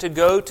Beersheba to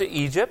go to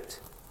Egypt,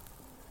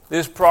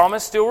 this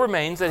promise still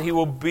remains that he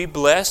will be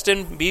blessed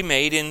and be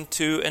made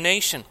into a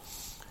nation.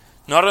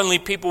 Not only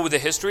people with a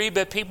history,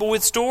 but people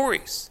with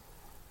stories.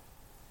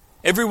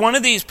 Every one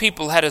of these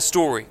people had a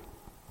story,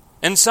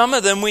 and some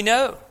of them we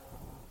know.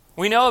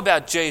 We know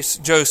about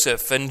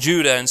Joseph and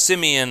Judah and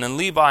Simeon and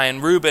Levi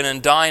and Reuben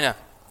and Dinah.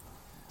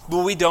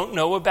 But we don't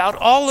know about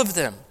all of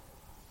them.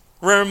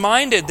 We're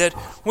reminded that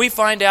we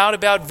find out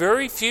about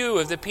very few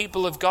of the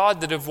people of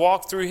God that have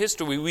walked through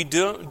history. We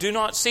do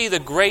not see the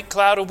great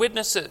cloud of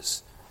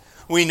witnesses.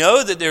 We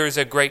know that there is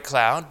a great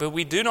cloud, but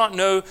we do not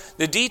know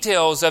the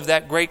details of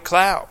that great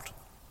cloud.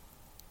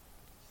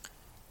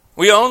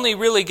 We only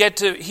really get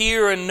to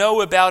hear and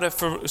know about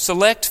a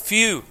select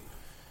few.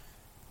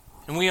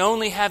 And we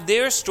only have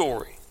their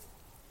story.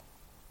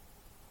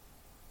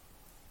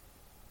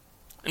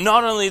 And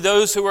not only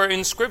those who are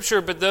in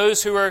Scripture, but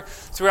those who are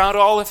throughout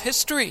all of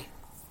history.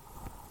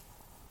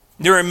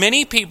 There are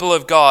many people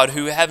of God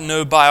who have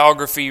no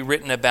biography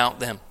written about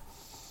them.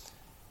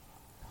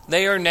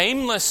 They are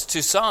nameless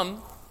to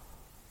some,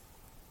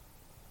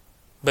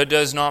 but it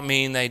does not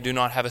mean they do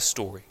not have a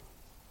story.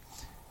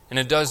 And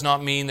it does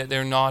not mean that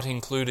they're not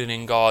included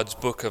in God's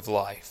book of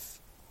life.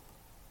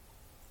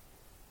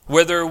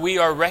 Whether we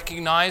are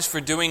recognized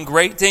for doing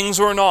great things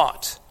or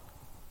not,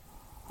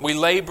 we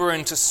labor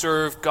and to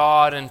serve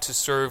God and to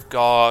serve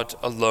God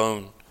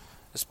alone.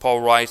 As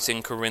Paul writes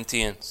in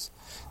Corinthians,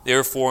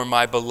 "Therefore,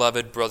 my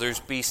beloved brothers,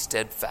 be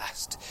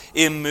steadfast,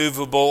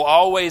 immovable,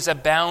 always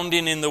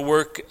abounding in the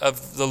work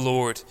of the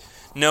Lord,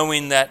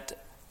 knowing that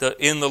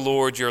in the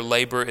Lord your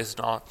labor is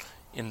not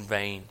in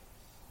vain."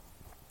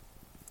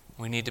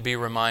 We need to be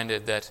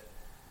reminded that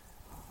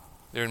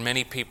there are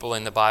many people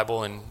in the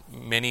Bible and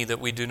many that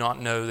we do not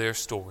know their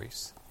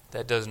stories.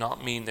 That does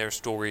not mean their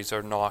stories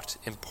are not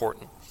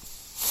important.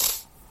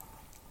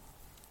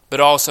 But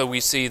also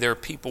we see there are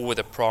people with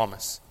a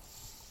promise.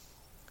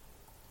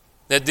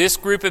 That this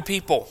group of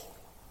people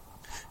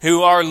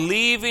who are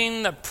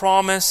leaving the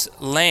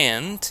promised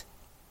land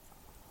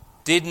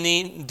did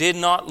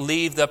not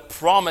leave the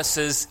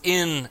promises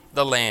in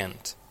the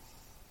land.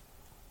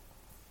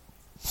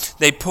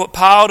 They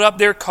piled up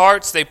their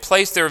carts, they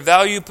placed their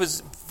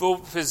valuable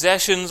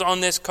possessions on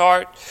this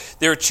cart,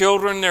 their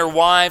children, their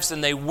wives,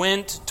 and they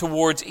went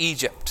towards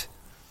Egypt.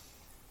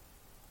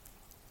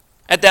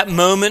 At that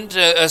moment,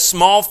 a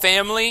small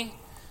family,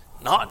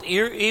 not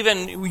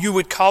even you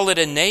would call it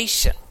a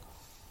nation.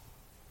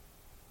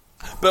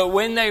 But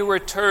when they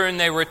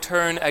return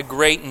a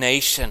great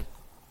nation.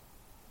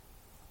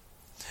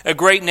 A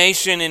great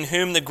nation in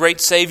whom the great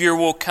Savior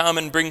will come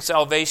and bring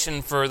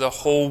salvation for the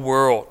whole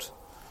world.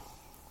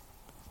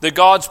 That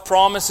God's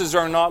promises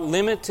are not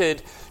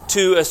limited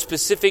to a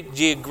specific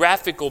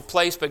geographical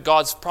place, but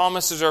God's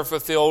promises are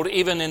fulfilled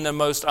even in the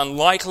most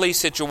unlikely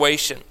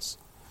situations.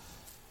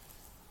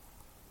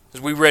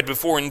 As we read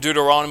before in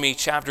Deuteronomy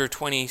chapter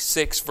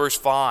 26, verse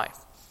 5.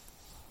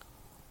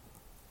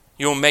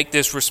 You will make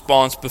this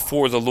response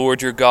before the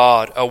Lord your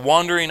God. A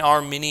wandering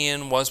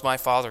Armenian was my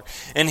father,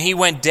 and he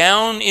went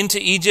down into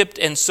Egypt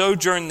and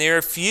sojourned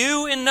there,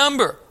 few in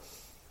number.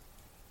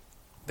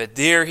 But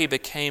there he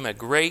became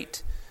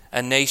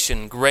a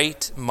nation,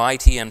 great,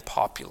 mighty, and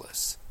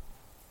populous.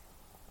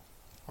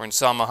 Or in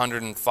Psalm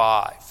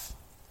 105,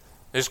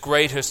 this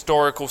great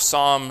historical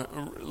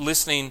psalm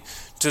listening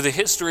to the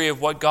history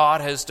of what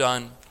God has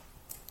done.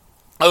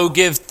 Oh,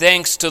 give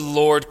thanks to the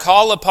Lord,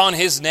 call upon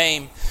his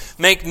name,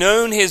 make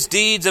known his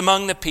deeds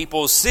among the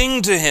people,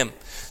 sing to him,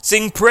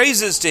 sing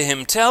praises to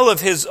him, tell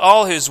of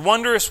all his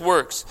wondrous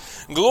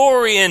works,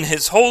 glory in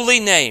his holy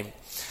name.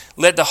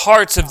 Let the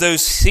hearts of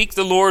those who seek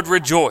the Lord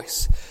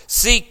rejoice.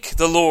 Seek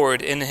the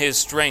Lord in his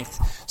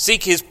strength.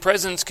 Seek his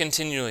presence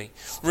continually.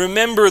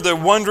 Remember the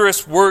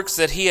wondrous works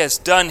that he has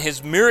done,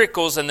 his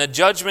miracles and the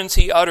judgments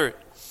he uttered.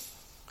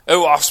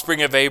 O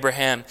offspring of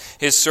Abraham,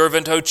 his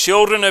servant, O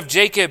children of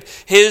Jacob,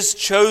 his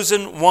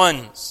chosen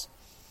ones.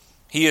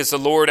 He is the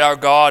Lord our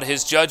God.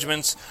 His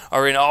judgments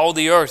are in all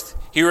the earth.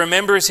 He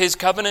remembers his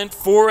covenant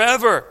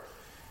forever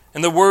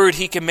and the word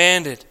he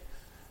commanded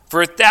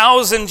for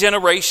 1,000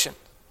 generations.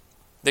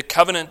 The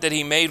covenant that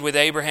he made with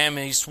Abraham,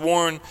 and he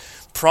sworn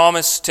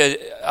promise to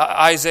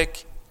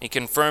Isaac, he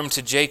confirmed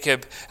to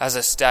Jacob as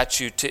a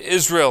statute, to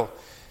Israel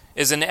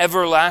is an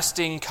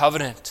everlasting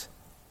covenant.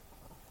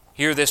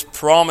 Here this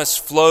promise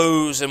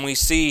flows and we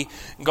see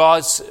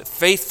God's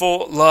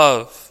faithful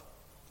love.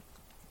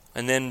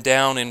 And then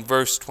down in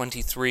verse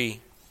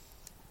 23,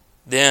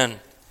 then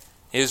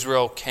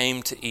Israel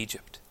came to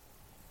Egypt.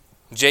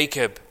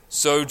 Jacob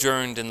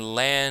sojourned in the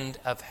land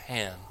of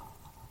Ham.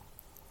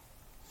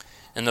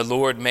 And the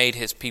Lord made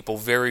his people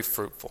very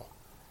fruitful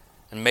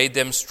and made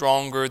them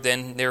stronger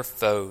than their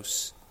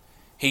foes.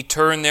 He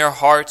turned their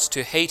hearts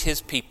to hate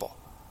his people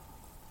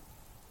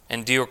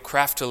and deal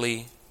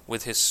craftily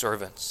with his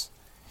servants.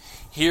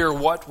 Here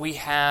what we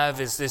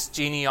have is this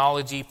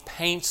genealogy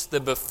paints the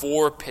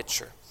before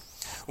picture.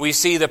 We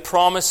see the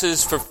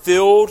promises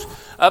fulfilled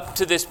up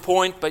to this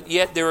point, but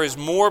yet there is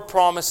more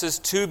promises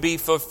to be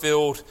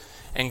fulfilled,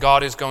 and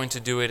God is going to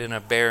do it in a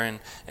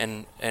barren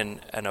and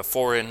a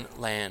foreign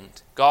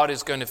land. God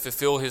is going to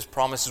fulfill his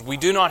promises. We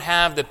do not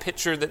have the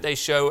picture that they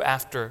show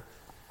after,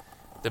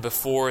 the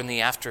before and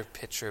the after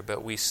picture,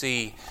 but we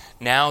see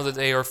now that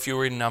they are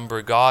fewer in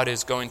number, God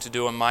is going to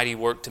do a mighty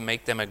work to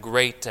make them a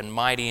great and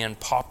mighty and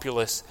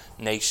populous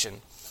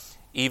nation,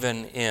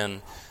 even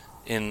in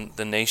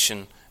the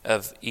nation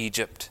of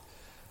Egypt.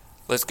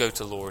 Let's go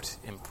to the Lord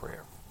in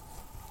prayer.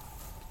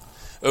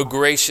 O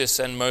gracious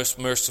and most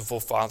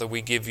merciful Father,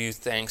 we give you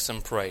thanks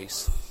and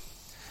praise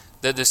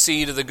that the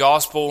seed of the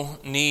gospel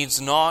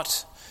needs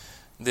not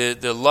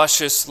the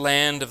luscious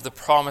land of the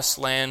promised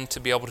land to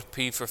be able to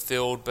be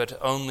fulfilled, but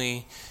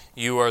only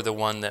you are the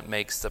one that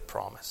makes the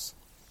promise.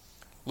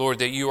 Lord,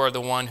 that you are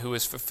the one who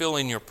is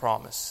fulfilling your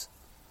promise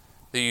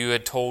that you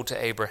had told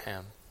to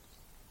Abraham,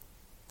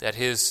 that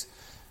his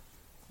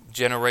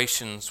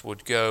generations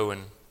would go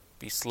and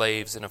be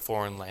slaves in a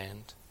foreign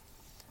land,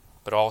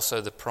 but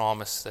also the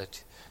promise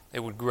that they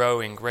would grow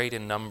in great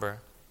in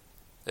number,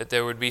 that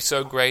they would be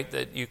so great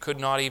that you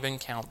could not even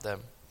count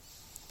them.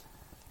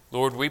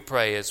 Lord, we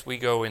pray as we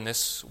go in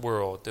this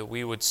world that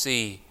we would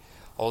see,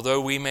 although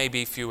we may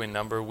be few in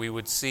number, we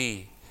would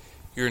see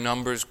your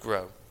numbers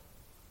grow.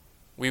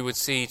 We would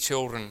see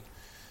children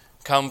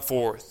come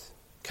forth,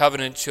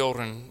 covenant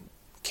children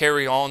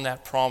carry on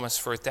that promise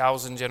for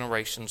 1,000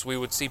 generations. We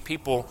would see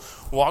people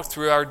walk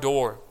through our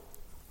door,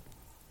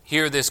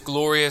 hear this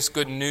glorious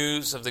good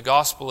news of the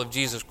gospel of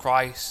Jesus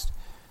Christ,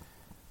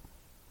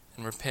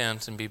 and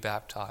repent and be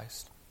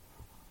baptized.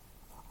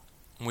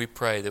 And we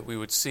pray that we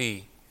would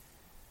see,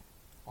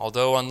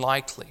 although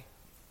unlikely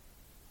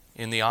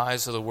in the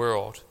eyes of the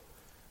world,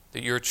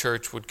 that your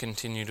church would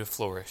continue to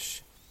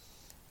flourish,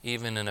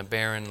 even in a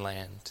barren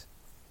land,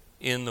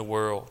 in the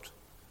world,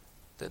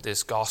 that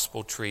this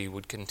gospel tree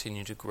would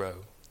continue to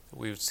grow.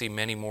 We would see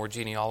many more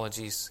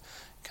genealogies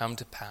come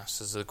to pass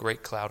as the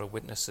great cloud of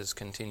witnesses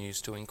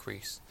continues to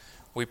increase.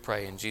 We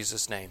pray in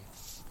Jesus' name.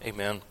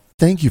 Amen.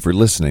 Thank you for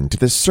listening to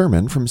this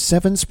sermon from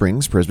Seven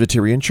Springs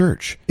Presbyterian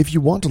Church. If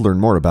you want to learn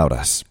more about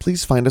us,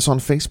 please find us on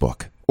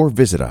Facebook or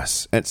visit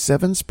us at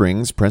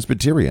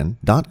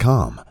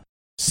sevenspringspresbyterian.com.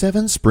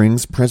 Seven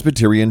Springs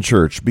Presbyterian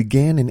Church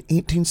began in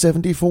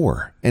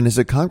 1874 and is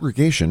a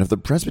congregation of the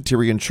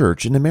Presbyterian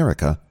Church in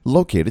America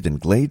located in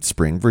Glade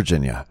Spring,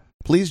 Virginia.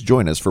 Please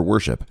join us for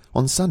worship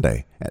on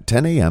Sunday at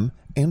 10 a.m.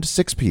 and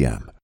 6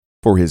 p.m.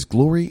 For His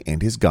glory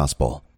and His gospel.